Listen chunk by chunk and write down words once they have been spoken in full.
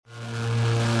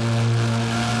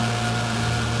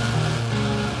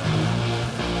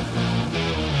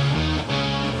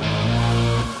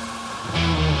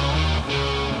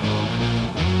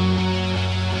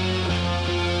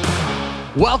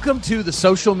Welcome to the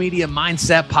Social Media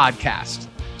Mindset Podcast.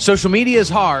 Social media is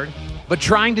hard, but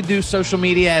trying to do social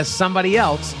media as somebody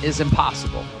else is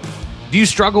impossible. Do you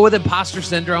struggle with imposter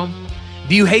syndrome?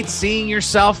 Do you hate seeing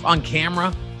yourself on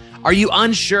camera? Are you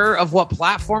unsure of what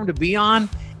platform to be on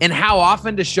and how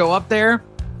often to show up there?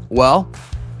 Well,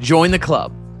 join the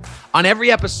club. On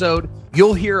every episode,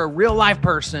 you'll hear a real-life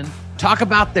person talk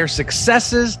about their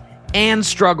successes and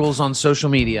struggles on social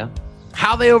media,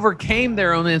 how they overcame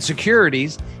their own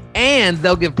insecurities, and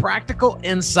they'll give practical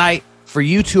insight for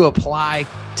you to apply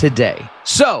today.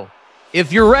 So,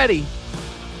 if you're ready,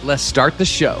 let's start the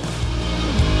show.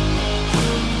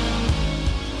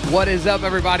 What is up,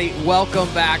 everybody?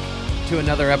 Welcome back to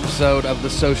another episode of the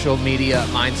Social Media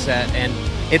Mindset. And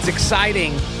it's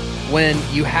exciting when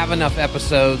you have enough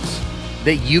episodes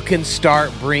that you can start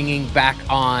bringing back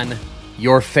on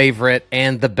your favorite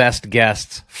and the best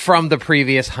guests from the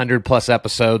previous 100 plus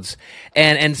episodes.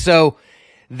 And so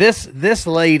this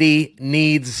lady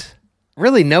needs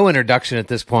really no introduction at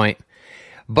this point,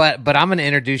 but I'm going to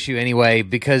introduce you anyway,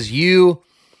 because you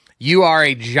are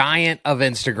a giant of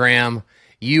Instagram.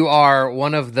 You are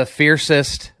one of the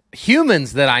fiercest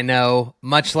humans that I know,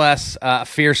 much less a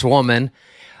fierce woman.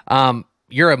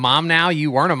 You're a mom now.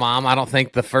 You weren't a mom, I don't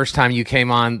think, the first time you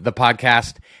came on the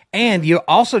podcast. And you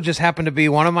also just happen to be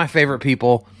one of my favorite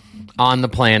people on the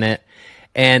planet.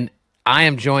 And I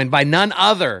am joined by none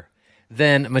other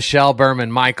than Michelle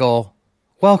Berman. Michael,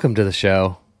 welcome to the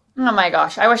show. Oh my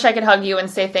gosh. I wish I could hug you and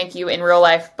say thank you in real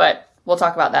life, but we'll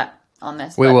talk about that on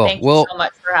this. We will. Thank you so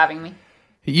much for having me.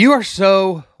 You are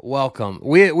so welcome.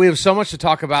 We have so much to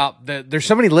talk about. There's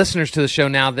so many listeners to the show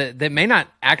now that may not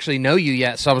actually know you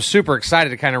yet. So I'm super excited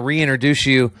to kind of reintroduce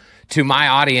you to my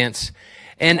audience.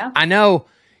 And yeah. I know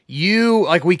you,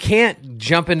 like, we can't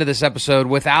jump into this episode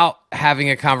without having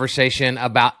a conversation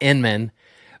about Inman,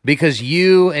 because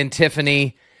you and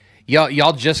Tiffany,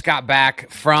 y'all just got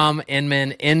back from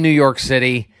Inman in New York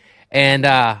City. And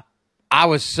I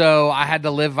had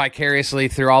to live vicariously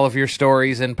through all of your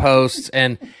stories and posts,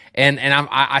 and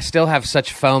I still have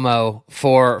such FOMO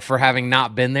for having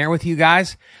not been there with you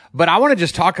guys. But I want to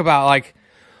just talk about, like,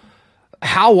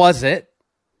 how was it?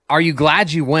 Are you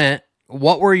glad you went?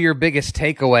 What were your biggest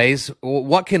takeaways?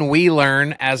 What can we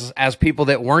learn as people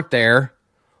that weren't there?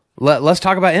 Let's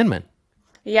talk about Inman.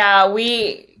 Yeah,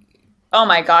 oh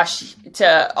my gosh,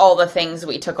 to all the things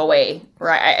we took away,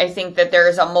 right? I think that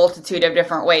there's a multitude of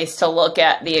different ways to look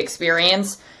at the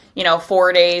experience.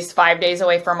 4 days, 5 days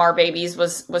away from our babies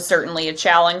was certainly a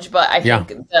challenge, but I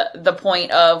think the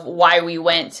point of why we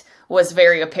went was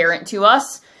very apparent to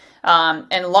us.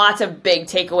 And lots of big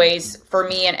takeaways for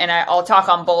me, and I'll talk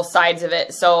on both sides of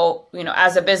it. So,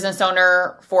 as a business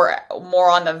owner, for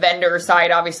more on the vendor side,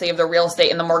 obviously, of the real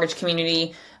estate and the mortgage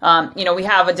community, we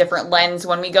have a different lens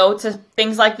when we go to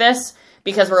things like this,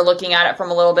 because we're looking at it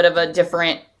from a little bit of a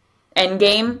different end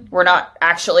game. We're not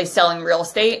actually selling real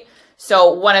estate.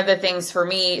 So one of the things for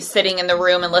me, sitting in the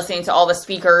room and listening to all the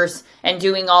speakers and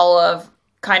doing all of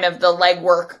kind of the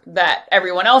legwork that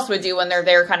everyone else would do when they're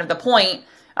there, kind of the point,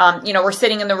 we're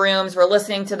sitting in the rooms, we're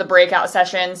listening to the breakout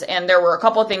sessions, and there were a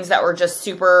couple of things that were just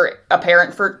super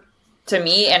apparent to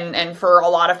me and for a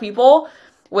lot of people,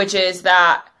 which is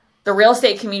that the real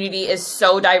estate community is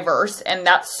so diverse, and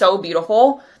that's so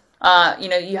beautiful.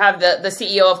 You have the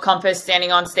CEO of Compass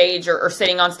standing on stage or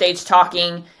sitting on stage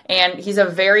talking, and he's a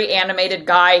very animated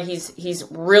guy. He's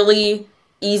really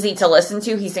easy to listen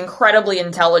to. He's incredibly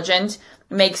intelligent,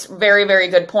 makes very, very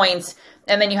good points.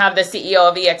 And then you have the CEO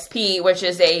of EXP, which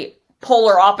is a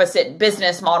polar opposite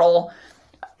business model,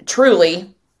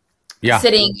 truly. Yeah.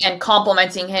 Sitting and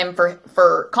complimenting him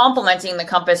for complimenting the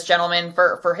Compass gentleman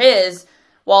for his,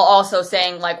 while also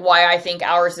saying, like, why I think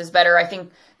ours is better. I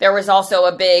think there was also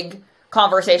a big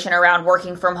conversation around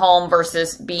working from home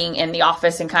versus being in the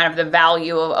office and kind of the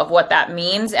value of what that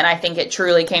means. And I think it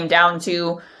truly came down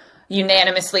to,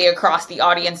 unanimously across the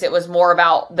audience, it was more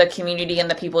about the community and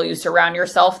the people you surround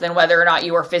yourself than whether or not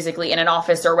you were physically in an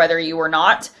office or whether you were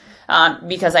not.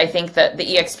 Because I think that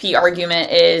the EXP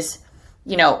argument is,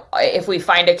 if we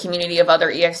find a community of other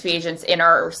EXP agents in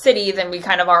our city, then we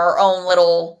kind of are our own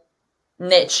little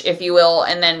niche, if you will.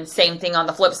 And then same thing on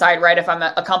the flip side, right? If I'm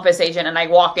a Compass agent and I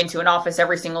walk into an office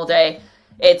every single day,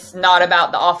 it's not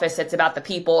about the office, it's about the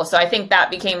people. So I think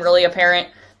that became really apparent.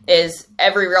 Is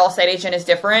every real estate agent is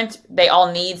different. They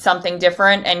all need something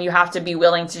different, and you have to be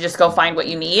willing to just go find what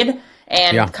you need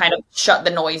and kind of shut the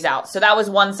noise out. So that was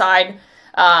one side.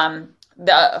 From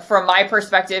my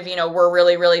perspective, we're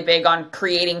really, really big on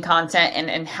creating content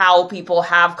and how people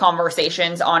have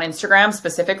conversations on Instagram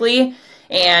specifically.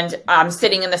 And I'm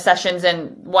sitting in the sessions,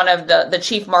 and one of the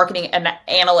chief marketing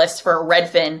analysts for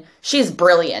Redfin, she's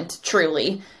brilliant,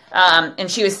 truly.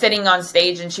 And she was sitting on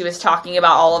stage and she was talking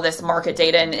about all of this market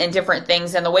data and different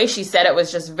things. And the way she said it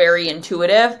was just very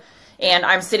intuitive. And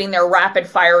I'm sitting there rapid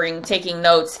firing, taking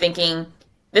notes, thinking,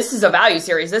 this is a value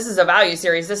series. This is a value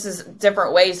series. This is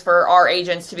different ways for our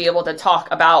agents to be able to talk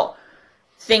about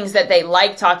things that they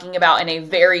like talking about in a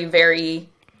very, very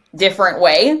different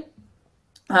way.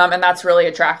 And that's really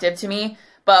attractive to me.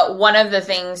 But one of the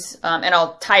things, and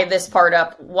I'll tie this part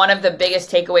up, one of the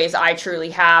biggest takeaways I truly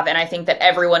have, and I think that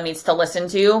everyone needs to listen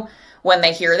to when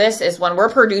they hear this, is when we're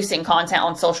producing content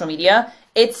on social media,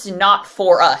 it's not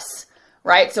for us,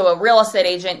 right? So a real estate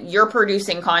agent, you're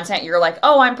producing content. You're like,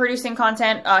 oh, I'm producing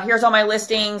content. Here's all my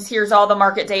listings. Here's all the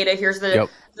market data. Here's the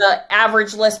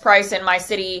average list price in my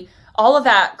city. All of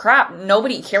that crap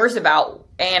nobody cares about.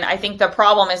 And I think the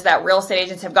problem is that real estate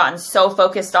agents have gotten so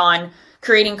focused on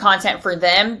creating content for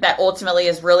them that ultimately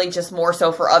is really just more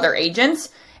so for other agents.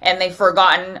 And they've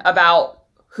forgotten about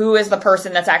who is the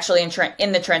person that's actually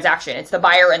in the transaction. It's the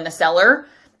buyer and the seller.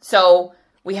 So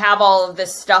we have all of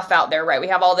this stuff out there, right? We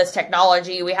have all this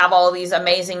technology. We have all of these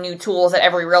amazing new tools that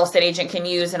every real estate agent can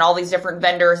use, and all these different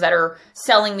vendors that are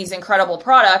selling these incredible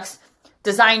products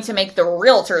designed to make the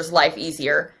realtor's life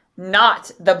easier,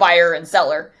 not the buyer and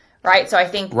seller, right? So I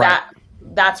think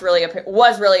that's really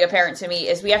was really apparent to me,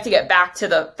 is we have to get back to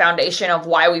the foundation of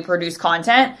why we produce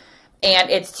content, and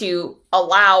it's to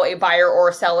allow a buyer or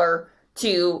a seller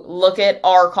to look at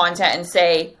our content and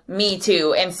say, me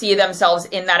too, and see themselves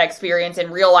in that experience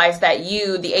and realize that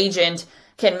you, the agent,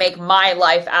 can make my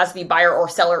life as the buyer or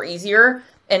seller easier,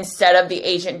 instead of the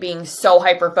agent being so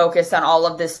hyper-focused on all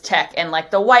of this tech and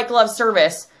like the white glove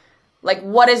service. Like,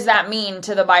 what does that mean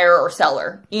to the buyer or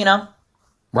seller, you know?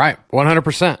 Right,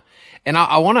 100%. And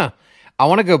I want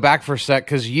to go back for a sec,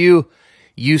 because you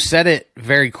said it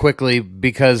very quickly,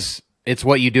 because it's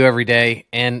what you do every day,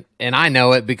 and I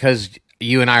know it because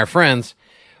you and I are friends.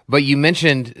 But you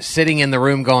mentioned sitting in the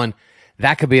room going,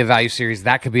 that could be a value series,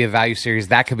 that could be a value series,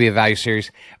 that could be a value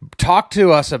series. Talk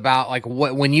to us about, like,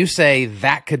 what, when you say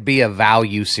that could be a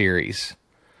value series,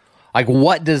 like,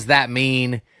 what does that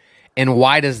mean, and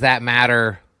why does that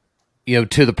matter,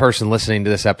 to the person listening to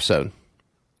this episode?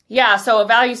 Yeah, so a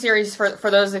value series,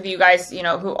 for those of you guys,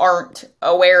 who aren't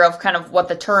aware of kind of what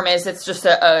the term is, it's just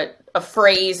a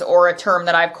phrase or a term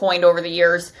that I've coined over the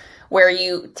years, where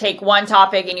you take one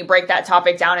topic and you break that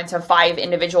topic down into 5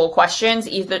 individual questions.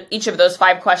 Each of those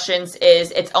 5 questions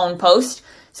is its own post.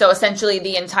 So essentially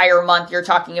the entire month you're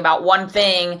talking about one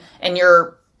thing, and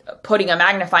you're putting a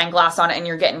magnifying glass on it, and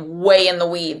you're getting way in the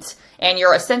weeds, and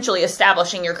you're essentially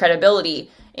establishing your credibility,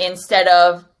 instead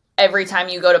of every time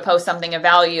you go to post something of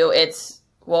value, it's,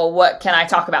 well, what can I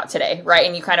talk about today, right?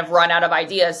 And you kind of run out of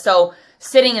ideas. So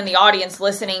sitting in the audience,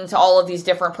 listening to all of these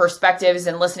different perspectives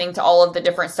and listening to all of the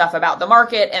different stuff about the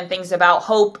market and things about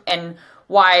hope, and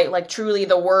why, like, truly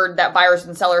the word that buyers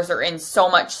and sellers are in so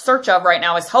much search of right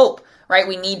now is hope, right?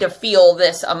 We need to feel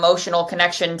this emotional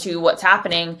connection to what's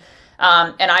happening.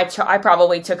 And I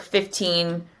probably took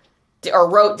 15 or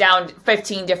wrote down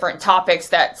 15 different topics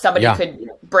that somebody could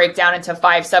break down into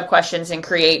 5 sub-questions and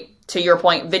create, to your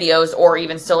point, videos or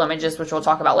even still images, which we'll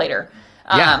talk about later.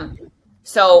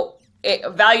 So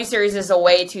value series is a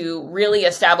way to really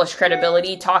establish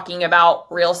credibility talking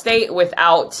about real estate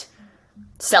without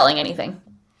selling anything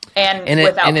and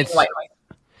without being white.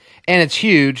 And it's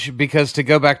huge, because, to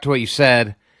go back to what you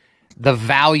said, the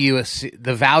value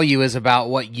is about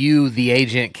what you, the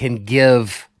agent, can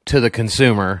give to the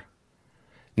consumer,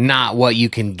 not what you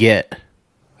can get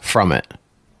from it.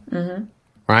 Mm-hmm.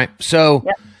 Right? So,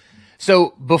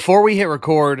 So before we hit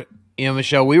record,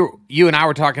 Michelle, you and I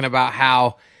were talking about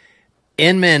how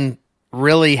Inman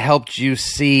really helped you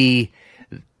see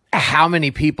how many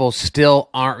people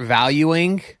still aren't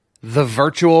valuing the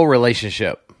virtual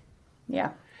relationship.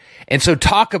 Yeah. And so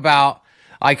talk about,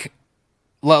 like,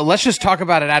 let's just talk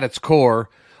about it at its core.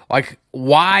 Like,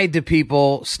 why do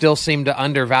people still seem to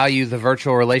undervalue the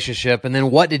virtual relationship? And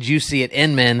then what did you see at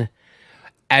Inman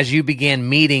as you began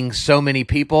meeting so many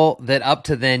people that up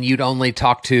to then you'd only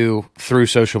talk to through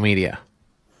social media?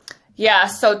 Yeah,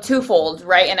 so twofold,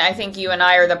 right? And I think you and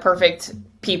I are the perfect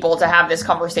people to have this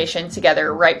conversation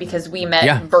together, right? Because we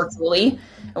met virtually.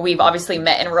 We've obviously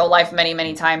met in real life many,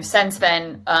 many times since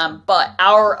then. But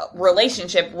our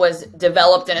relationship was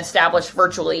developed and established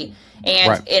virtually.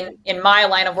 And in my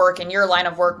line of work, in your line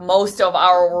of work, most of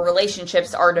our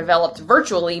relationships are developed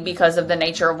virtually because of the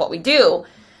nature of what we do.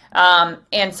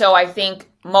 And so I think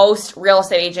most real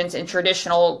estate agents and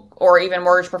traditional or even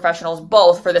mortgage professionals,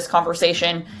 both for this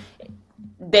conversation,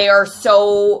 they are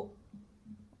so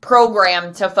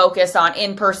programmed to focus on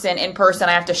in person.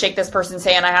 I have to shake this person's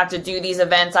hand. I have to do these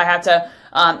events. I have to,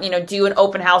 do an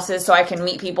open houses so I can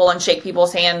meet people and shake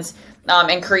people's hands,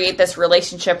 and create this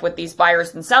relationship with these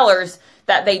buyers and sellers,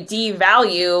 that they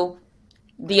devalue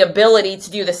the ability to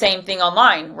do the same thing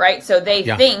online, right? So they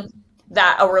think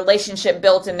that a relationship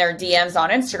built in their DMs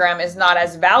on Instagram is not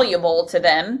as valuable to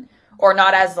them, or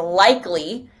not as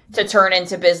likely to turn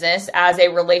into business as a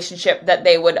relationship that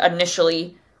they would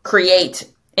initially create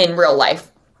in real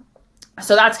life.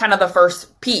 So that's kind of the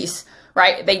first piece,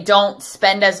 right? They don't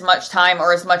spend as much time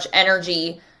or as much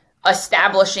energy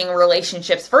establishing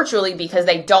relationships virtually because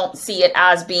they don't see it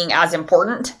as being as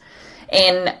important.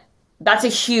 And that's a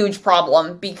huge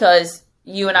problem, because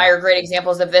you and I are great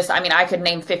examples of this. I mean, I could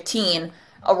name 15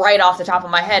 right off the top of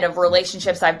my head of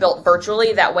relationships I've built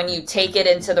virtually that when you take it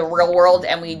into the real world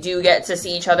and we do get to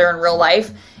see each other in real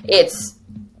life, it's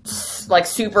like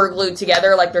super glued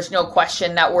together. Like there's no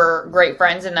question that we're great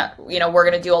friends and that, we're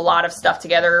going to do a lot of stuff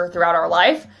together throughout our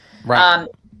life. Right.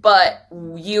 But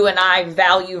you and I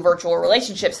value virtual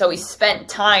relationships. So we spent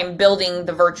time building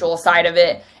the virtual side of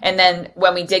it. And then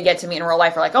when we did get to meet in real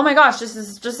life, we're like, oh my gosh, this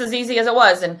is just as easy as it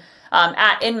was. And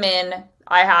at Inman,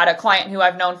 I had a client who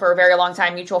I've known for a very long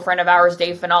time, mutual friend of ours,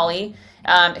 Dave Finale,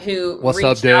 who What's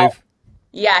up, Dave?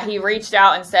 Yeah, he reached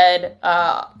out and said,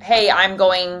 hey, I'm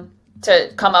going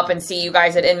to come up and see you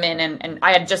guys at Inman. And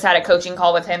I had just had a coaching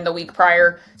call with him the week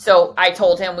prior. So I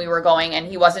told him we were going, and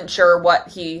he wasn't sure what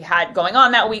he had going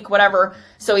on that week, whatever.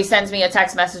 So he sends me a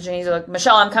text message and he's like,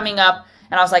 Michelle, I'm coming up.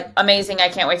 And I was like, amazing. I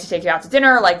can't wait to take you out to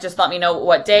dinner. Like, just let me know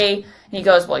what day. And he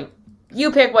goes, well,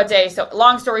 you pick what day. So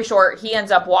long story short, he ends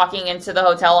up walking into the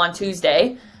hotel on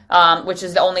Tuesday, which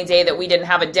is the only day that we didn't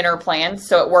have a dinner planned.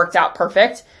 So it worked out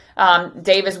perfect.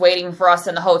 Dave is waiting for us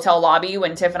in the hotel lobby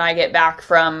when Tiff and I get back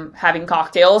from having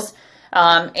cocktails.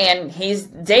 And he's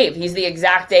Dave. He's the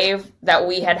exact Dave that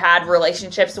we had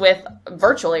relationships with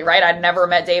virtually, right? I'd never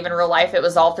met Dave in real life. It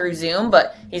was all through Zoom,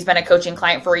 but he's been a coaching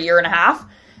client for a year and a half.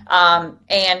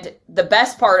 And the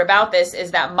best part about this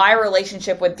is that my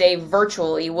relationship with Dave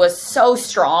virtually was so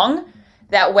strong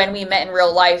that when we met in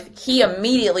real life, he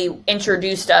immediately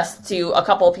introduced us to a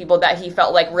couple of people that he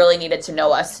felt like really needed to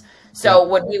know us. So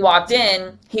when we walked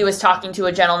in, he was talking to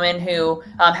a gentleman who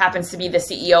happens to be the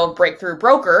CEO of Breakthrough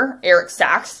Broker, Eric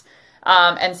Sachs,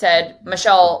 and said,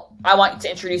 Michelle, I want to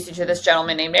introduce you to this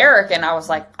gentleman named Eric. And I was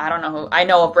like, I don't know who. I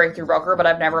know of Breakthrough Broker, but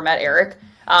I've never met Eric.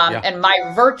 And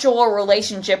my virtual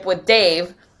relationship with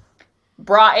Dave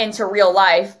brought into real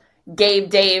life gave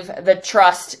Dave the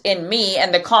trust in me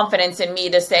and the confidence in me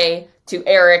to say to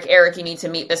Eric, you need to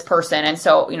meet this person. And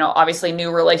so, obviously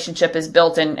new relationship is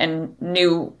built and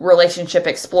new relationship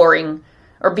exploring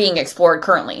or being explored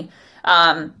currently.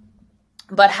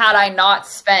 But had I not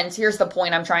spent, here's the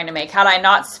point I'm trying to make, had I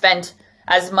not spent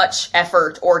as much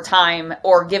effort or time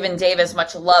or given Dave as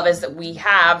much love as that we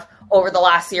have over the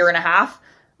last year and a half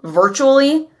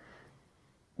virtually,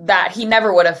 that he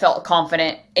never would have felt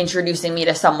confident introducing me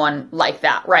to someone like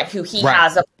that, right? Who he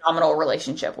has a phenomenal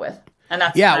relationship with. And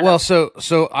that's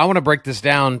so I want to break this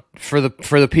down for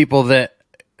the people that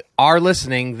are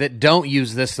listening that don't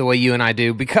use this the way you and I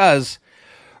do, because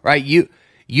right,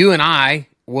 you and I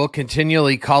will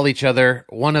continually call each other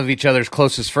one of each other's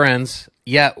closest friends,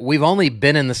 yet we've only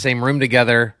been in the same room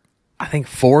together, I think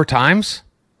 4 times.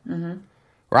 Mm-hmm.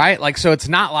 Right? Like, so it's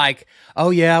not like, oh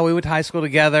yeah, we went to high school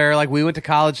together, like we went to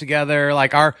college together,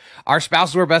 like our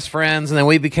spouses were best friends and then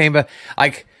we became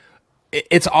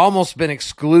it's almost been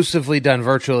exclusively done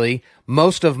virtually.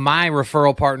 Most of my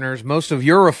referral partners, most of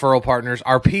your referral partners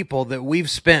are people that we've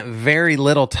spent very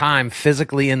little time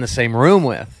physically in the same room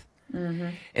with. Mm-hmm.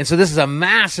 And so this is a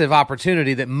massive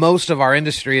opportunity that most of our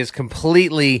industry is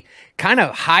completely kind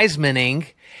of Heismaning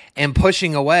and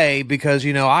pushing away because,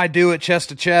 I do it chest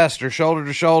to chest or shoulder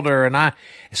to shoulder.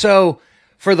 So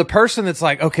for the person that's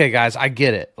like, okay, guys, I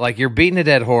get it. Like, you're beating a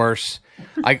dead horse.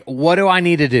 Like, what do I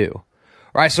need to do?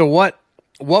 Right. So what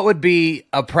would be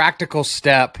a practical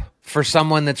step for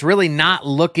someone that's really not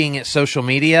looking at social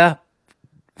media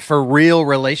for real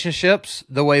relationships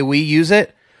the way we use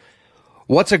it?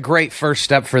 What's a great first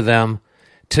step for them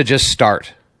to just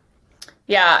start?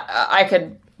 Yeah, I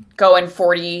could go in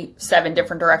 47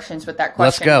 different directions with that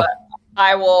question. Let's go.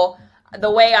 But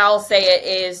the way I'll say it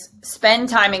is spend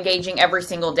time engaging every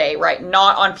single day, right?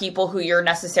 Not on people who you're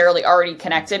necessarily already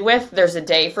connected with. There's a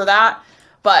day for that.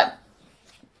 But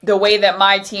the way that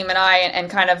my team and I and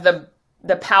kind of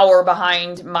the power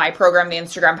behind my program, the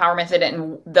Instagram Power Method,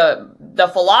 and the the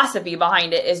philosophy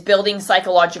behind it is building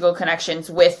psychological connections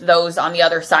with those on the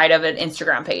other side of an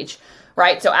Instagram page,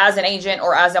 right? So as an agent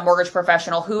or as a mortgage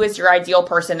professional, who is your ideal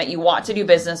person that you want to do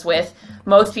business with?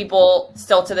 Most people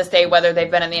still to this day, whether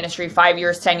they've been in the industry 5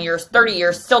 years, 10 years, 30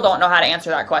 years, still don't know how to answer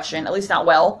that question, at least not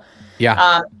well.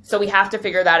 Yeah. So we have to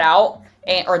figure that out,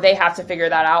 or they have to figure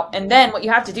that out. And then what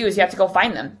you have to do is you have to go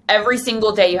find them. Every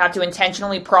single day you have to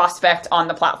intentionally prospect on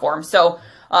the platform. So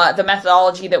the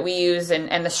methodology that we use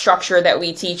and the structure that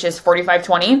we teach is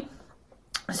 45-20.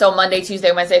 So Monday,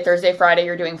 Tuesday, Wednesday, Thursday, Friday,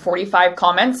 you're doing 45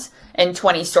 comments and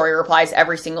 20 story replies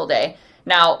every single day.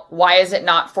 Now, why is it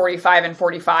not 45 and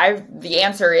 45? The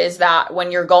answer is that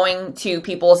when you're going to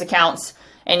people's accounts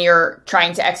and you're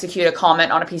trying to execute a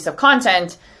comment on a piece of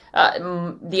content,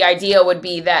 the idea would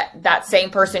be that that same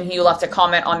person who you left a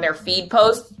comment on their feed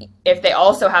post, if they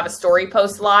also have a story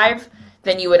post live,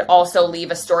 then you would also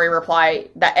leave a story reply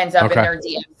that ends up in their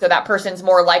DM. So that person's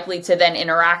more likely to then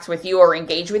interact with you or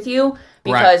engage with you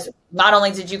because not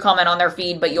only did you comment on their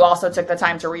feed, but you also took the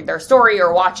time to read their story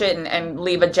or watch it and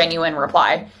leave a genuine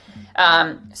reply.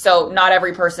 So not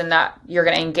every person that you're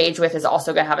going to engage with is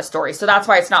also going to have a story. So that's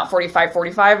why it's not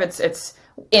 45-45. It's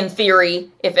in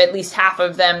theory, if at least half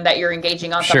of them that you're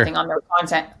engaging on something on their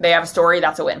content, they have a story,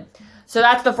 that's a win. So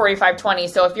that's the 45-20.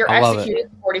 So if you're executing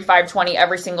 45-20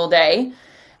 every single day,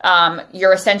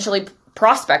 you're essentially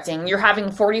prospecting. You're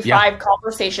having 45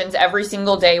 conversations every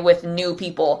single day with new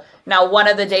people. Now, one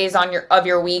of the days of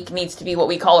your week needs to be what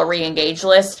we call a re-engage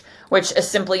list, which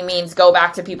simply means go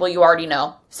back to people you already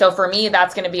know. So for me,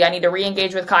 that's going to be, I need to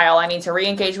re-engage with Kyle. I need to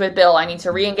re-engage with Bill. I need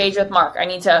to re-engage with Mark. I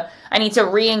need to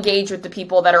re-engage with the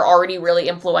people that are already really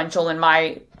influential in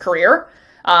my career.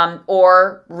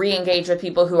 Or re-engage with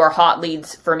people who are hot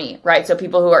leads for me, right? So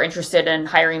people who are interested in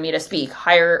hiring me to speak,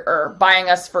 buying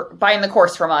the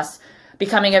course from us,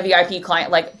 becoming a VIP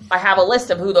client. Like I have a list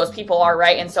of who those people are,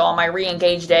 right? And so on my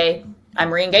re-engage day,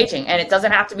 I'm re-engaging, and it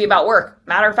doesn't have to be about work.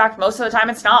 Matter of fact, most of the time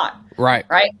it's not. Right.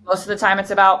 Most of the time it's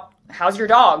about how's your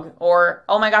dog, or,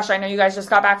 oh my gosh, I know you guys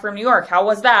just got back from New York. How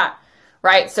was that?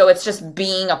 Right. So it's just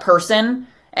being a person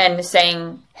and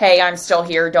saying, hey, I'm still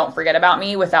here. Don't forget about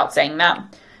me without saying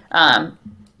that.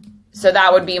 So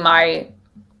that would be my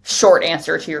short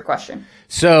answer to your question.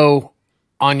 So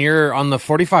on the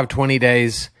 45-20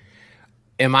 days,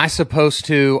 am I supposed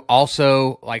to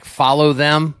also like follow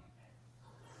them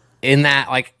in that,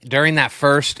 like during that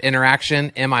first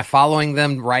interaction? Am I following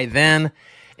them right then?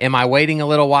 Am I waiting a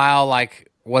little while? Like,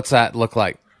 what's that look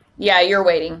like? Yeah, you're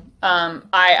waiting.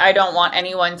 I don't want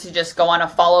anyone to just go on a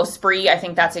follow spree. I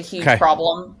think that's a huge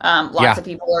problem. Lots of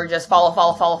people are just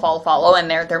follow, and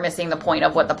they're missing the point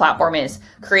of what the platform is.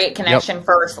 Create connection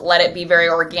first. Let it be very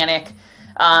organic.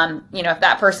 If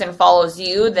that person follows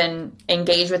you, then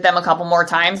engage with them a couple more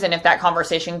times. And if that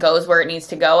conversation goes where it needs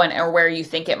to go or where you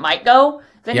think it might go,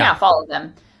 then follow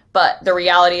them. But the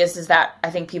reality is that I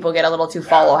think people get a little too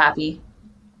follow happy.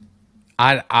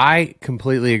 I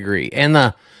completely agree. And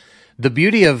the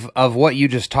beauty of what you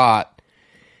just taught,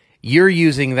 you're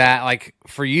using that, like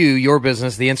for you, your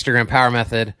business, the Instagram Power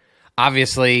Method,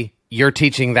 obviously you're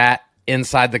teaching that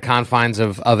inside the confines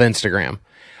of Instagram.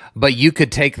 But you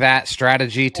could take that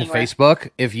strategy to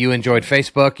Facebook. If you enjoyed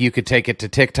Facebook, you could take it to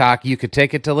TikTok. You could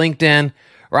take it to LinkedIn,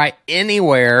 right?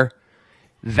 Anywhere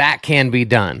that can be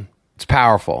done. It's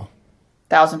powerful.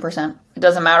 1,000%. It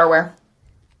doesn't matter where.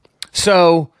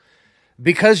 So,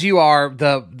 because you are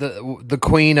the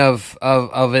queen of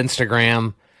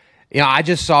Instagram, I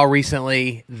just saw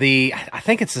recently I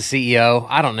think it's the CEO.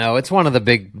 I don't know. It's one of the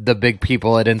big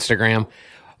people at Instagram,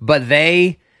 but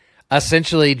they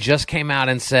essentially just came out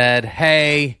and said,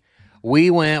 "Hey, we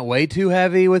went way too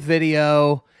heavy with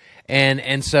video,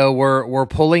 and so we're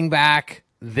pulling back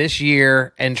this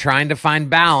year and trying to find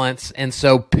balance, and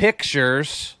so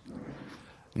pictures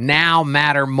now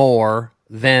matter more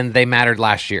than they mattered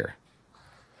last year."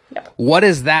 Yep. What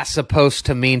is that supposed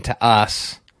to mean to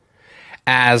us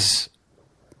as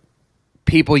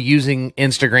people using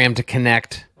Instagram to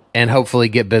connect and hopefully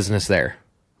get business there?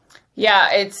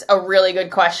 Yeah, it's a really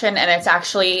good question, and it's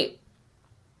actually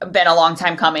been a long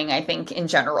time coming, I think, in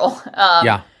general.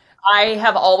 I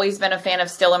have always been a fan of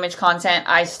still image content.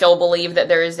 I still believe that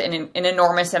there is an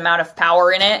enormous amount of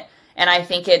power in it, and I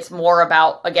think it's more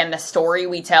about, again, the story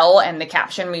we tell and the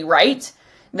caption we write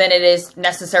than it is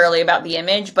necessarily about the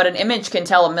image. But an image can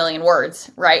tell a million words,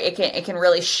 right? It can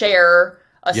really share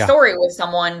a story with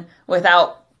someone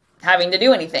without having to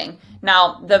do anything.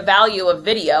 Now, the value of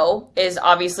video is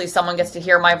obviously someone gets to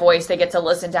hear my voice. They get to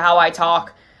listen to how I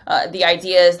talk. The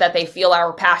idea is that they feel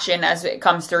our passion as it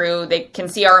comes through. They can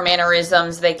see our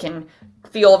mannerisms. They can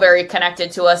feel very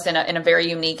connected to us in a very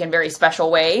unique and very special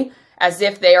way. as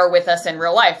if they are with us in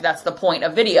real life. That's the point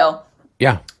of video.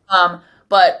 Yeah.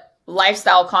 But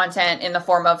lifestyle content in the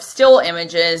form of still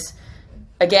images,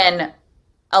 again,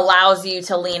 allows you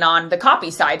to lean on the copy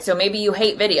side. So maybe you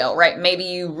hate video, right? Maybe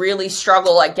you really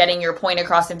struggle at getting your point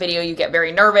across in video. You get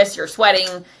very nervous, you're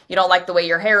sweating, you don't like the way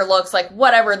your hair looks, like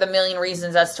whatever the million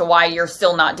reasons as to why you're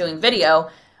still not doing video.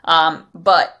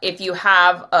 But if you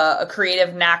have a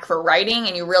creative knack for writing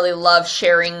and you really love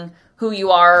sharing who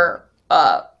you are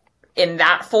in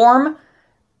that form,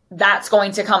 that's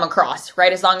going to come across,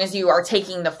 right? As long as you are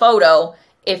taking the photo,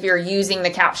 if you're using the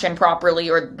caption properly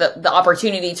or the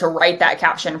opportunity to write that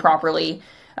caption properly,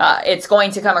 it's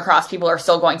going to come across. People are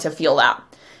still going to feel that.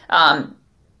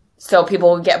 So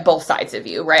people get both sides of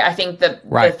you, right? I think the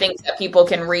things that people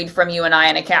can read from you and I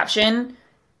in a caption,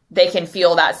 they can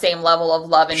feel that same level of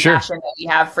love and passion that we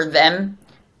have for them,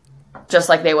 just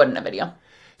like they would in a video.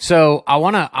 So I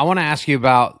wanna ask you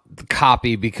about the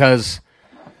copy because,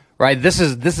 right, this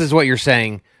is what you're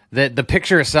saying, that the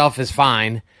picture itself is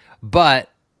fine, but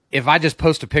if I just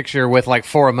post a picture with like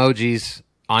 4 emojis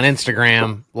on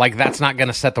Instagram, like that's not going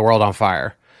to set the world on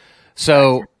fire.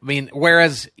 So, I mean,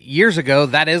 whereas years ago,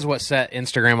 that is what set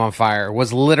Instagram on fire,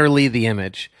 was literally the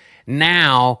image.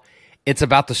 Now it's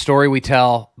about the story we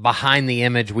tell behind the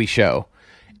image we show.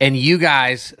 And you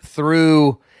guys,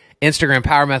 through Instagram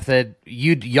Power Method,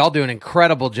 y'all do an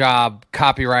incredible job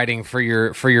copywriting for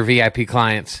your VIP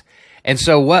clients. And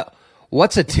so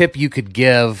what's a tip you could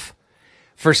give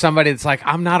for somebody that's like,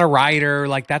 I'm not a writer,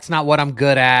 like that's not what I'm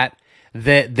good at,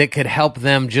 that could help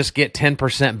them just get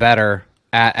 10% better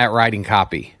at writing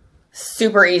copy?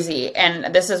 Super easy.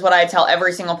 And this is what I tell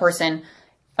every single person.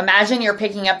 Imagine you're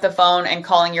picking up the phone and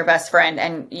calling your best friend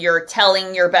and you're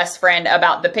telling your best friend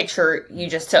about the picture you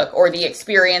just took or the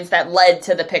experience that led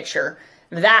to the picture.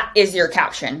 That is your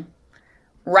caption.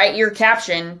 Write your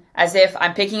caption as if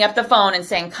I'm picking up the phone and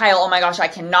saying, Kyle, oh my gosh, I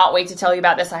cannot wait to tell you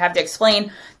about this. I have to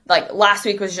explain, like last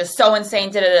week was just so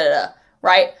insane,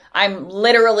 right? I'm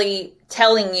literally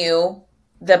telling you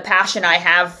the passion I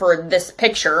have for this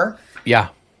picture. Yeah.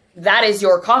 That is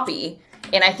your copy.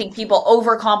 And I think people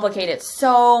overcomplicate it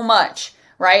so much,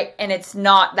 right? And it's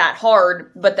not that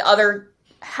hard. But the other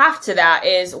half to that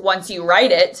is once you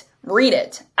write it, read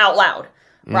it out loud,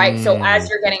 right? So as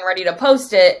you're getting ready to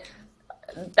post it,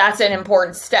 that's an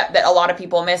important step that a lot of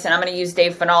people miss. And I'm going to use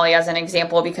Dave Finale as an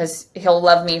example because he'll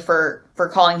love me for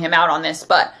calling him out on this.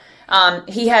 But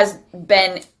he has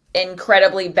been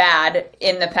incredibly bad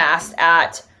in the past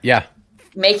at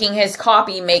making his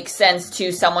copy make sense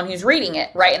to someone who's reading it,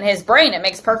 right? In his brain, it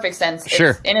makes perfect sense.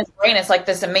 Sure. In his brain, it's like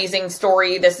this amazing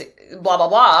story, this blah, blah,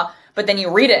 blah. But then you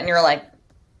read it and you're like,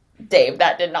 Dave,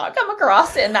 that did not come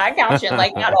across in that caption,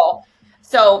 like at all.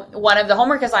 So one of the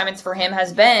homework assignments for him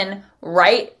has been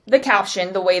write the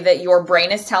caption the way that your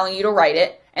brain is telling you to write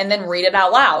it and then read it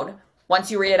out loud. Once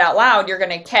you read it out loud, you're going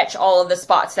to catch all of the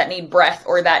spots that need breath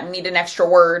or that need an extra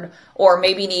word or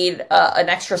maybe need an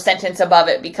extra sentence above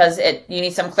it because you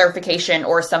need some clarification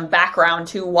or some background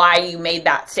to why you made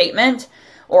that statement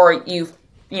or you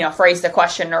phrased the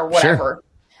question or whatever.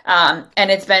 Sure. And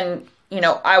it's been,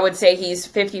 I would say he's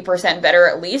 50% better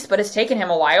at least, but it's taken him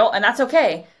a while and that's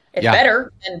okay. It's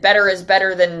better, and better is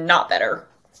better than not better.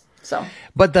 So,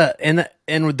 but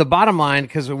the bottom line,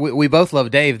 because we both love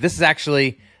Dave,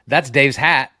 that's Dave's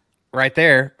hat right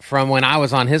there from when I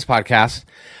was on his podcast.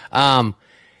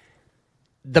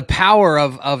 The power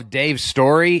of Dave's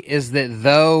story is that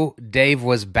though Dave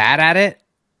was bad at it,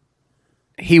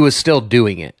 he was still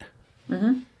doing it.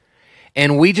 Mm-hmm.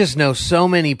 And we just know so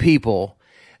many people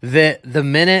that the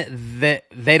minute that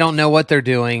they don't know what they're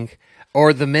doing,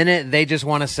 or the minute they just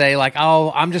want to say like,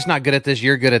 oh, I'm just not good at this,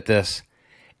 you're good at this,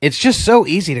 it's just so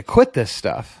easy to quit this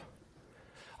stuff.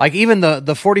 Like even the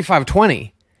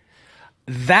 45-20,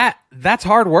 that's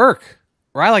hard work,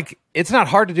 right? Like it's not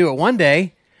hard to do it one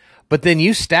day, but then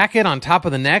you stack it on top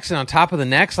of the next and on top of the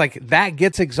next, like that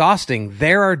gets exhausting.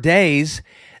 There are days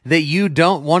that you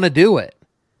don't want to do it.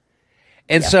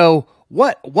 And so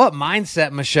what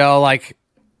mindset, Michelle, like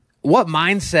what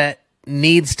mindset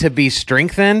needs to be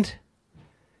strengthened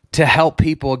to help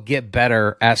people get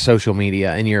better at social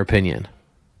media, in your opinion?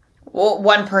 Well,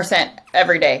 1%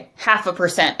 every day,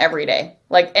 0.5% every day.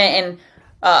 Like, and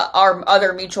our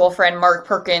other mutual friend, Mark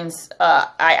Perkins,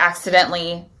 I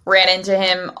accidentally ran into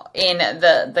him in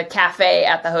the cafe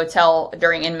at the hotel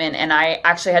during Inman, and I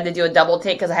actually had to do a double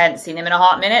take because I hadn't seen him in a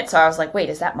hot minute. So I was like, wait,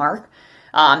 is that Mark?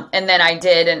 And then I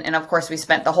did, and of course we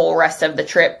spent the whole rest of the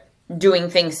trip doing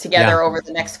things together over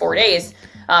the next 4 days.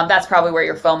 That's probably where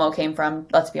your FOMO came from,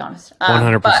 let's be honest.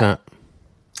 100%.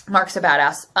 Mark's a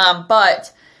badass.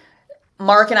 But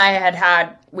Mark and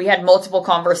I we had multiple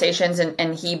conversations,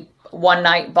 and he one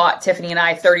night bought Tiffany and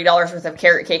I $30 worth of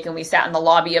carrot cake, and we sat in the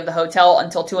lobby of the hotel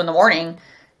until 2 a.m,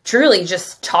 truly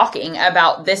just talking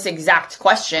about this exact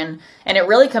question. And it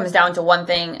really comes down to one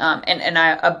thing,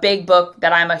 a big book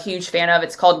that I'm a huge fan of.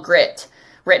 It's called Grit,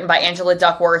 written by Angela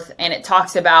Duckworth, and it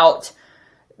talks about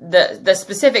the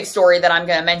specific story that I'm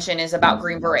going to mention is about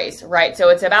Green Berets, right? So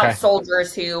it's about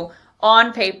soldiers who,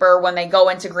 on paper, when they go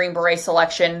into Green Beret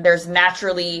selection, there's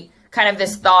naturally kind of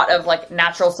this thought of like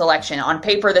natural selection. On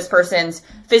paper, this person's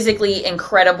physically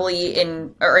incredibly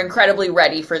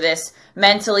ready for this.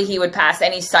 Mentally, he would pass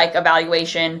any psych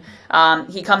evaluation.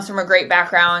 He comes from a great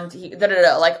background.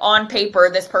 Like on paper,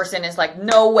 this person is like,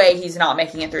 no way he's not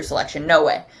making it through selection. No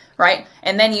way, right?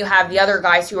 And then you have the other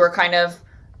guys who are kind of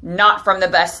not from the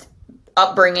best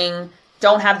upbringing,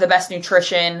 don't have the best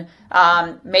nutrition.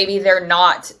 Maybe they're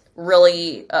not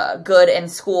really good in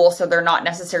school, so they're not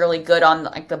necessarily good on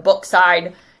like the book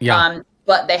side.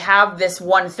 But they have this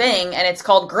one thing, and it's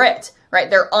called grit, right?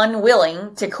 They're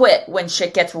unwilling to quit when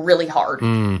shit gets really hard.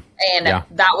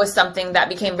 That was something that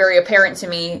became very apparent to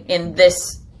me in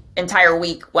this entire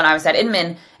week when I was at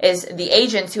Inman, is the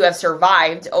agents who have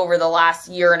survived over the last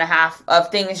year and a half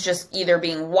of things just either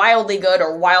being wildly good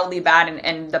or wildly bad,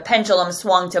 and the pendulum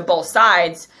swung to both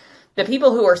sides. The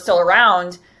people who are still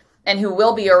around and who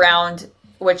will be around,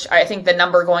 which I think the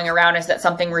number going around is that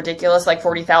something ridiculous like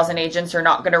 40,000 agents are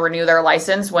not going to renew their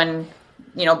license when,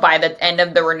 by the end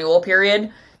of the renewal period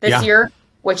this year,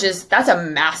 that's a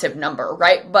massive number,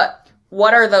 right? But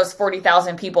what are those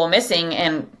 40,000 people missing?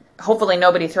 And hopefully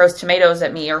nobody throws tomatoes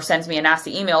at me or sends me a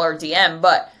nasty email or DM.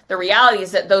 But the reality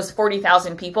is that those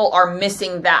 40,000 people are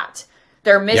missing that.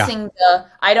 They're missing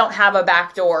I don't have a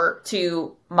backdoor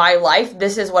to my life.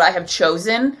 This is what I have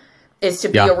chosen, is to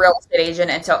be a real estate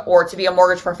agent or to be a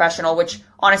mortgage professional, which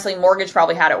honestly, mortgage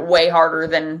probably had it way harder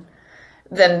than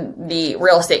the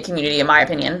real estate community, in my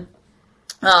opinion.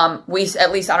 At least,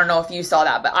 I don't know if you saw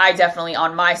that, but I definitely,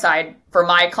 on my side, for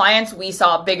my clients, we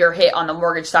saw a bigger hit on the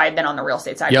mortgage side than on the real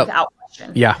estate side, without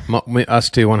question. Yeah, us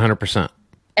too, 100%.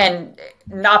 And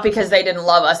not because they didn't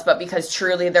love us, but because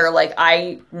truly they're like,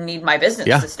 I need my business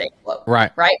to stay afloat.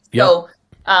 Right. Yep. So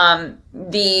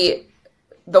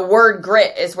the word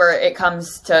grit is where it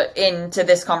comes into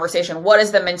this conversation. What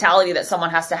is the mentality that someone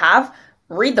has to have?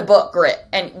 Read the book Grit,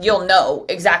 and you'll know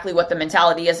exactly what the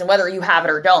mentality is and whether you have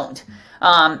it or don't.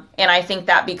 And I think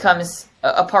that becomes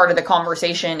a part of the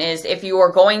conversation, is if you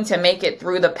are going to make it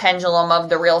through the pendulum of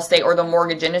the real estate or the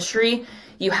mortgage industry,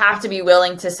 you have to be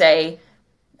willing to say,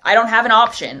 I don't have an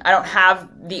option. I don't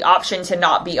have the option to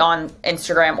not be on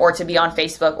Instagram or to be on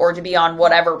Facebook or to be on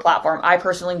whatever platform. I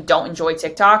personally don't enjoy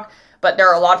TikTok, but there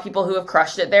are a lot of people who have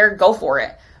crushed it there. Go for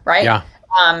it, right? Yeah.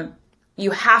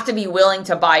 You have to be willing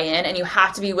to buy in, and you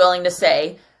have to be willing to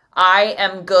say, I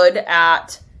am good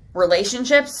at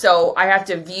relationships, so I have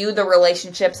to view the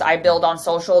relationships I build on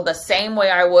social the same way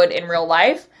I would in real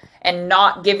life, and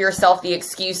not give yourself the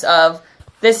excuse of,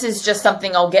 this is just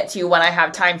something I'll get to when I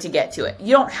have time to get to it.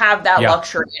 You don't have that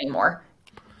luxury anymore.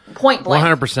 Point blank.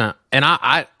 100%. And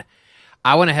I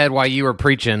went ahead while you were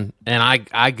preaching, and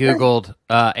I Googled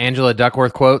Angela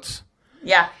Duckworth quotes.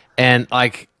 Yeah. And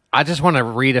I just want to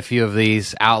read a few of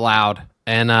these out loud,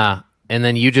 and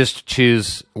then you just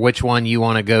choose which one you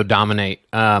want to go dominate.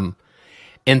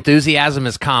 Enthusiasm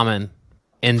is common.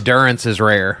 Endurance is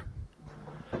rare.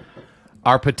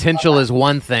 Our potential is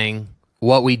one thing.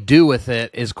 What we do with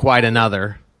it is quite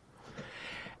another.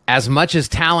 As much as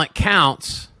talent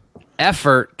counts,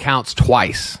 effort counts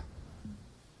twice.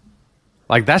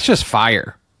 That's just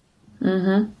fire.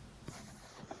 Mm-hmm.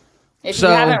 If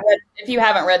you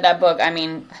haven't read that book, I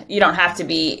mean, you don't have to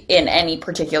be in any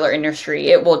particular industry.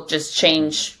 It will just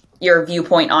change your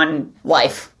viewpoint on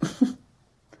life.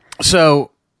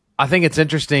 So I think it's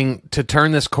interesting to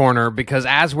turn this corner, because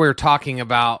as we're talking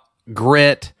about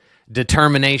grit,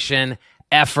 determination,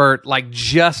 effort,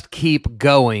 just keep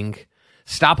going.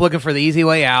 Stop looking for the easy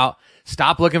way out.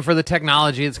 Stop looking for the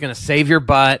technology that's going to save your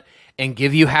butt and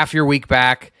give you half your week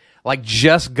back.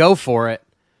 Just go for it.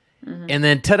 Mm-hmm. And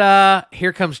then, ta-da,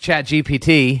 here comes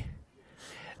ChatGPT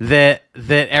that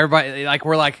everybody,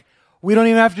 we're like, we don't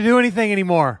even have to do anything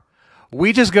anymore.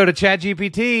 We just go to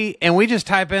ChatGPT and we just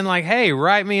type in hey,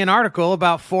 write me an article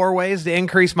about 4 ways to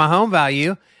increase my home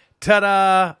value.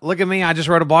 Ta-da, look at me, I just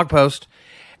wrote a blog post.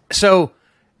 So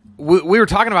we were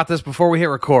talking about this before we hit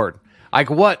record.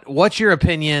 What's your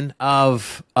opinion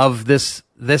of this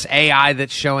AI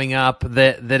that's showing up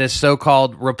that is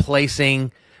so-called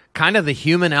replacing kind of the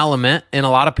human element in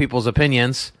a lot of people's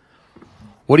opinions?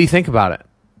 What do you think about it?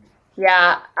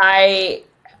 Yeah,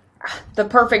 the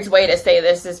perfect way to say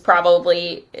this is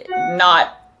probably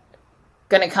not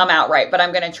going to come out right, but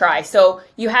I'm going to try. So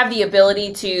you have the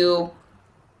ability to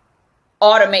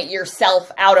automate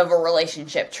yourself out of a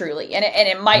relationship, truly. And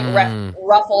it might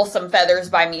ruffle some feathers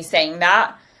by me saying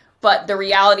that, but the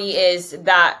reality is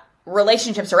that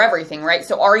relationships are everything, right?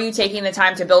 So are you taking the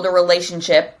time to build a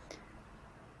relationship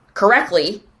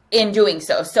correctly in doing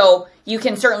so? So you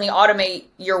can certainly automate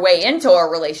your way into a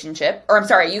relationship, or I'm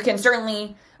sorry, you can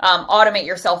certainly automate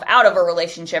yourself out of a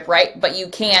relationship, right? But you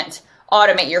can't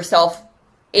automate yourself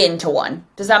into one.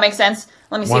 Does that make sense?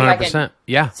 Let me see 100%. If I can.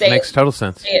 Yeah, makes total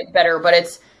sense. Say it better,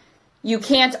 but you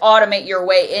can't automate your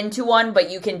way into one, but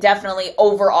you can definitely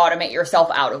over automate yourself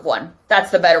out of one.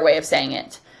 That's the better way of saying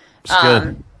it.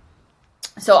 Good.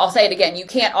 So I'll say it again. You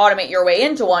can't automate your way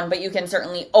into one, but you can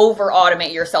certainly over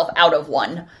automate yourself out of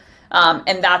one.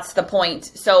 And that's the point.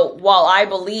 So while I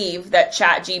believe that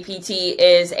ChatGPT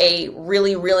is a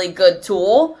really, really good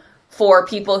tool for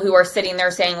people who are sitting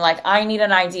there saying, like, I need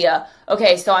an idea.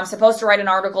 Okay, so I'm supposed to write an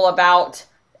article about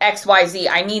XYZ.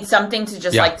 I need something to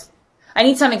just I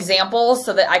need some examples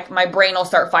so that my brain will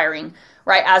start firing,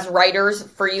 right? As writers,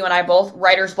 for you and I both,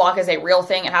 writer's block is a real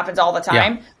thing. It happens all the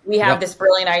time. Yeah. We have this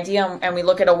brilliant idea and we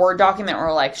look at a Word document and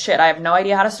we're like, shit, I have no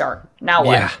idea how to start. Now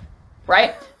what? Yeah.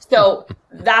 Right? So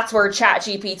that's where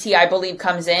ChatGPT, I believe,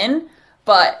 comes in.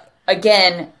 But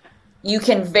again, you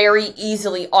can very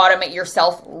easily automate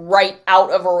yourself right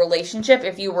out of a relationship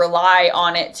if you rely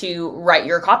on it to write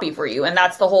your copy for you. And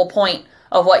that's the whole point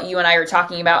of what you and I are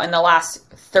talking about in the last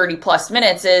 30 plus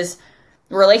minutes is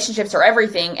relationships are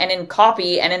everything. And in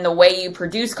copy and in the way you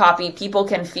produce copy, people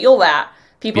can feel that.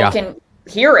 People can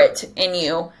hear it in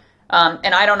you.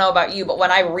 And I don't know about you, but when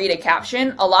I read a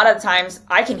caption, a lot of times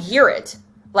I can hear it.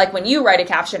 Like when you write a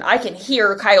caption, I can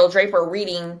hear Kyle Draper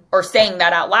reading or saying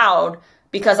that out loud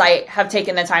because I have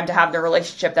taken the time to have the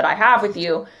relationship that I have with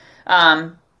you.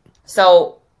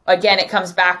 So again, it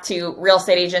comes back to real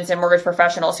estate agents and mortgage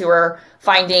professionals who are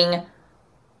finding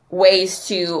ways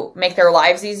to make their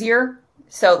lives easier.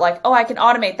 So like, oh, I can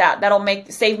automate that. That'll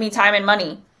save me time and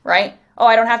money, right? Oh,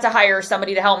 I don't have to hire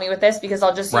somebody to help me with this because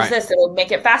I'll just use this. It'll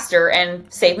make it faster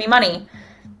and save me money.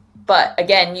 But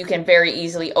again, you can very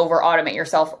easily over automate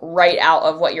yourself right out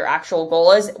of what your actual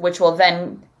goal is, which will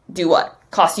then do what?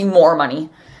 Cost you more money.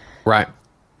 Right.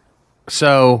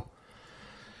 So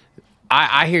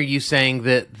I hear you saying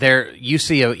that you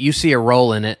see a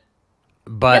role in it,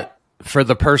 but for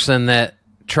the person that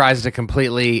tries to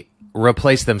completely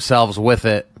replace themselves with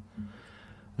it,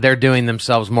 they're doing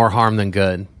themselves more harm than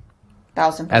good.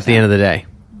 1,000%. At the end of the day.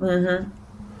 Mm-hmm.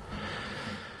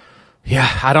 Yeah,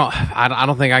 I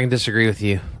don't think I can disagree with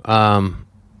you.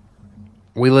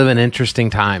 We live in interesting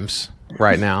times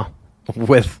right now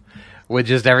with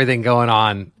just everything going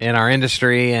on in our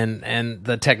industry and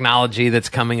the technology that's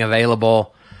coming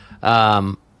available.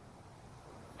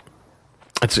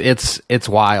 It's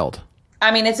wild.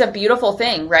 I mean, it's a beautiful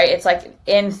thing, right? It's like,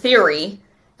 in theory,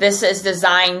 this is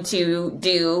designed to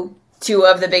do two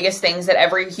of the biggest things that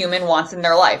every human wants in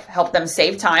their life: help them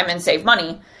save time and save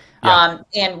money. Yeah.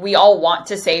 And we all want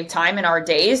to save time in our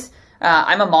days.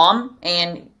 I'm a mom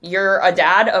and you're a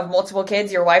dad of multiple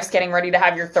kids. Your wife's getting ready to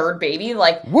have your third baby.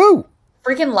 Like, woo!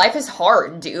 Freaking life is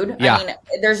hard, dude. Yeah. I mean,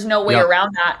 there's no way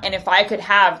around that. And if I could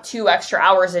have 2 extra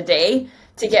hours a day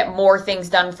to get more things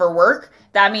done for work,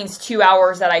 that means 2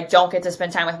 hours that I don't get to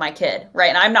spend time with my kid, right?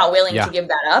 And I'm not willing to give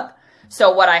that up.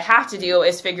 So what I have to do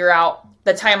is figure out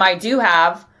the time I do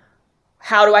have,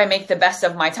 how do I make the best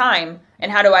of my time?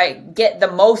 And how do I get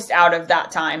the most out of that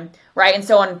time, right? And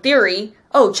so in theory,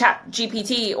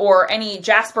 ChatGPT or any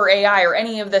Jasper AI or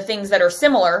any of the things that are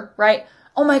similar, right?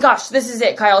 Oh my gosh, this is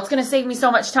it, Kyle. It's going to save me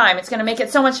so much time. It's going to make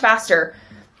it so much faster.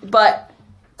 But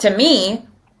to me,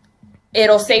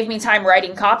 it'll save me time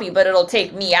writing copy, but it'll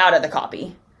take me out of the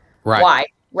copy. Right. Why?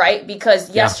 Right?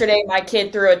 Because yesterday my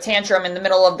kid threw a tantrum in the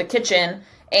middle of the kitchen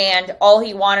and all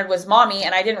he wanted was mommy,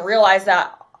 and I didn't realize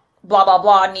that blah, blah,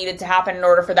 blah needed to happen in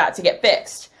order for that to get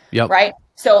fixed. Yep. Right?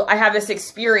 So I have this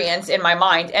experience in my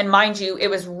mind, and mind you, it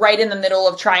was right in the middle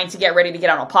of trying to get ready to get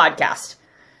on a podcast.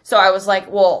 So I was like,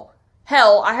 well,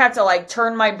 hell, I had to like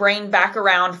turn my brain back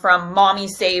around from mommy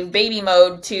save baby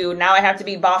mode to now I have to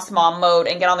be boss mom mode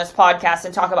and get on this podcast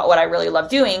and talk about what I really love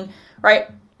doing, right?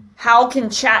 How can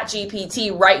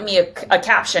ChatGPT write me a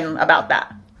caption about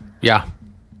that? Yeah.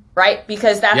 Right?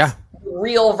 Because that's the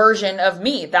real version of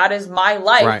me. That is my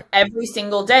life every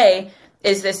single day,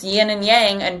 is this yin and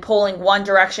yang and pulling one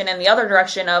direction and the other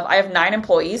direction of, I have 9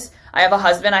 employees, I have a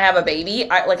husband, I have a baby,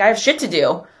 I have shit to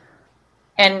do.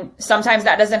 And sometimes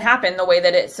that doesn't happen the way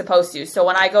that it's supposed to. So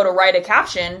when I go to write a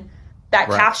caption, that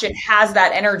caption has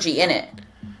that energy in it.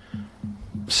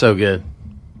 So good.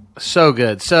 So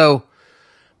good. So,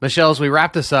 Michelle, as we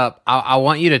wrap this up, I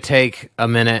want you to take a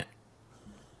minute,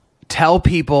 tell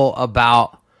people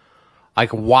about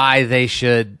like why they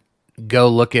should go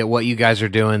look at what you guys are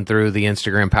doing through the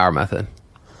Instagram Power Method.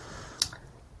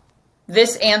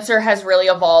 This answer has really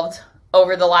evolved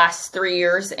over the last 3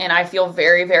 years, and I feel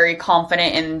very, very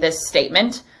confident in this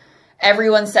statement.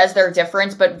 Everyone says they're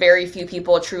different, but very few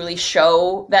people truly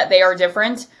show that they are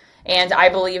different. And I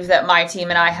believe that my team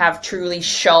and I have truly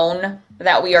shown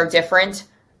that we are different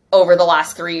over the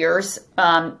last 3 years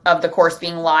of the course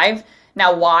being live.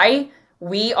 Now, why?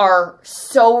 We are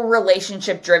so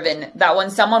relationship driven that when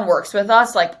someone works with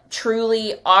us, like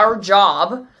truly our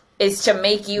job is to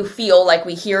make you feel like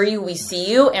we hear you, we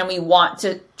see you, and we want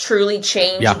to truly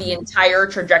change the entire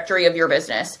trajectory of your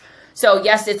business. So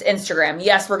yes, it's Instagram.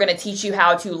 Yes, we're going to teach you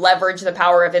how to leverage the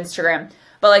power of Instagram.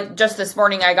 But like just this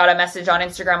morning, I got a message on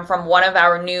Instagram from one of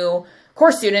our new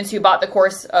course students who bought the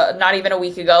course not even a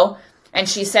week ago. And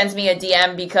she sends me a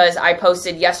DM because I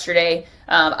posted yesterday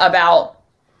about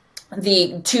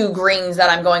the 2 greens that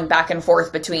I'm going back and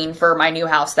forth between for my new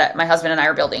house that my husband and I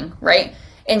are building, right?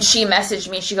 And she messaged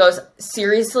me, she goes,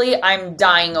 seriously, I'm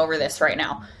dying over this right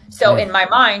now. So in my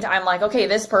mind, I'm like, okay,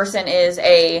 this person is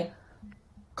a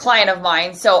client of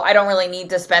mine, so I don't really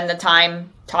need to spend the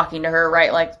time talking to her,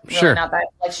 right? Like, really sure. Not that,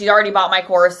 like she's already bought my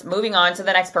course, moving on to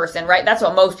the next person, right? That's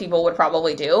what most people would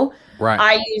probably do. Right.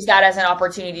 I use that as an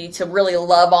opportunity to really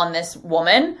love on this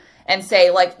woman and say,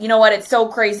 like, you know what? It's so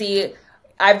crazy.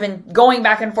 I've been going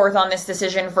back and forth on this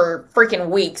decision for freaking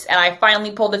weeks, and I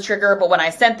finally pulled the trigger. But when I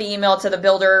sent the email to the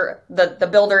builder, the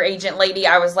builder agent lady,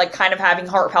 I was like kind of having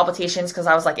heart palpitations because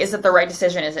I was like, is it the right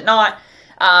decision? Is it not?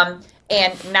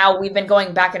 And now we've been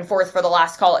going back and forth for the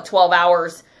last, call it 12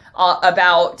 hours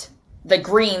about the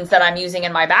greens that I'm using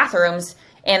in my bathrooms.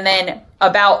 And then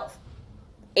about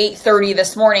 8:30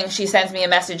 this morning, she sends me a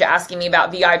message asking me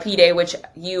about VIP Day, which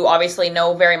you obviously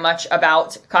know very much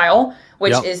about, Kyle,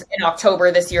 which is in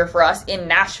October this year for us in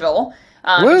Nashville.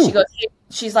 And she goes,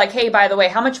 she's like, hey, by the way,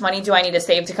 how much money do I need to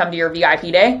save to come to your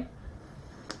VIP Day?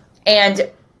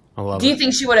 And do you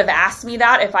think she would have asked me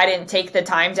that if I didn't take the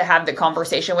time to have the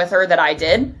conversation with her that I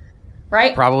did?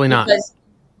 Right? Probably not. Because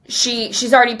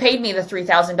she's already paid me the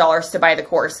 $3,000 to buy the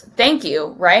course. Thank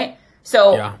you. Right?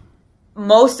 So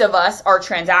most of us are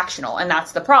transactional, and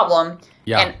that's the problem.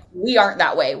 And we aren't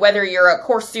that way. Whether you're a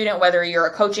course student, whether you're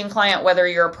a coaching client, whether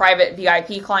you're a private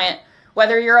VIP client,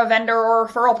 whether you're a vendor or a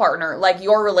referral partner, like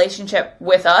your relationship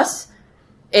with us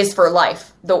is for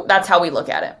life. That's how we look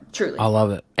at it. Truly. I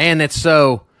love it. And it's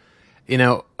so,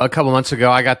 a couple months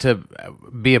ago, I got to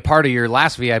be a part of your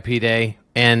last VIP Day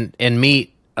and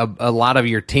meet a lot of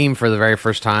your team for the very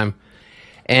first time.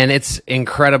 And it's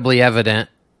incredibly evident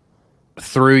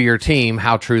through your team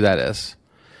how true that is.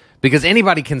 Because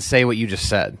anybody can say what you just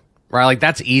said, right? Like,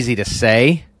 that's easy to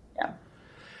say. Yeah.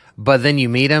 But then you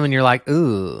meet them and you're like,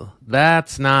 ooh,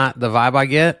 that's not the vibe I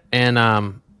get.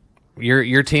 And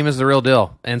your team is the real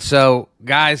deal. And so,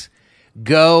 guys,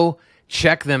 go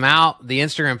check them out. The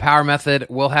Instagram Power Method,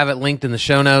 we'll have it linked in the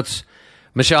show notes.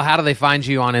 Michelle, how do they find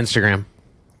you on Instagram?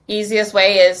 Easiest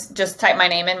way is just type my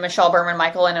name in, Michelle Berman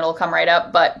Michael, and it'll come right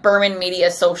up. But Berman Media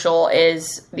Social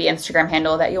is the Instagram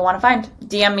handle that you'll want to find.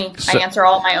 DM me. I answer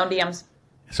all my own DMs.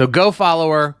 So go follow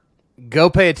her. Go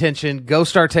pay attention. Go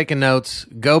start taking notes.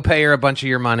 Go pay her a bunch of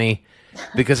your money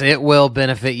because it will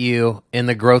benefit you in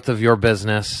the growth of your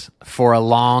business for a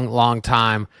long, long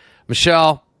time.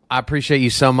 Michelle, I appreciate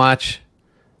you so much.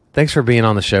 Thanks for being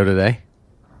on the show today.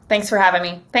 Thanks for having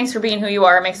me. Thanks for being who you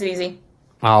are. It makes it easy.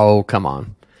 Oh, come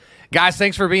on. Guys,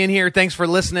 thanks for being here. Thanks for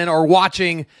listening or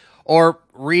watching or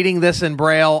reading this in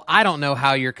Braille. I don't know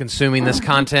how you're consuming this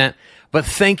content, but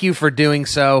thank you for doing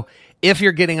so. If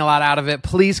you're getting a lot out of it,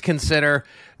 please consider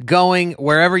going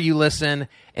wherever you listen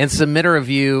and submit a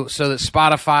review so that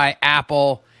Spotify,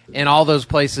 Apple, and all those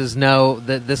places know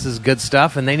that this is good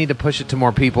stuff and they need to push it to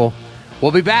more people.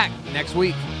 We'll be back next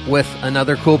week with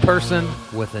another cool person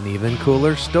with an even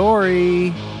cooler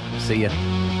story. See ya.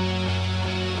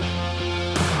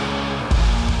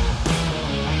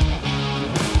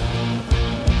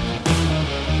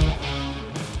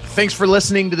 Thanks for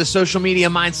listening to the Social Media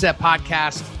Mindset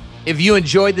Podcast. If you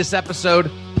enjoyed this episode,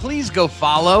 please go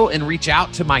follow and reach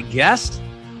out to my guest.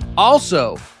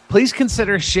 Also, please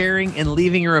consider sharing and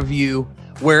leaving a review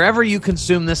wherever you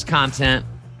consume this content,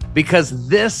 because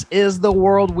this is the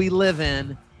world we live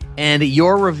in, and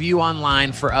your review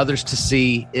online for others to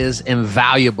see is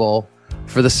invaluable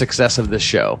for the success of this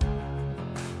show.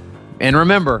 And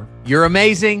remember, you're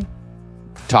amazing.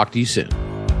 Talk to you soon.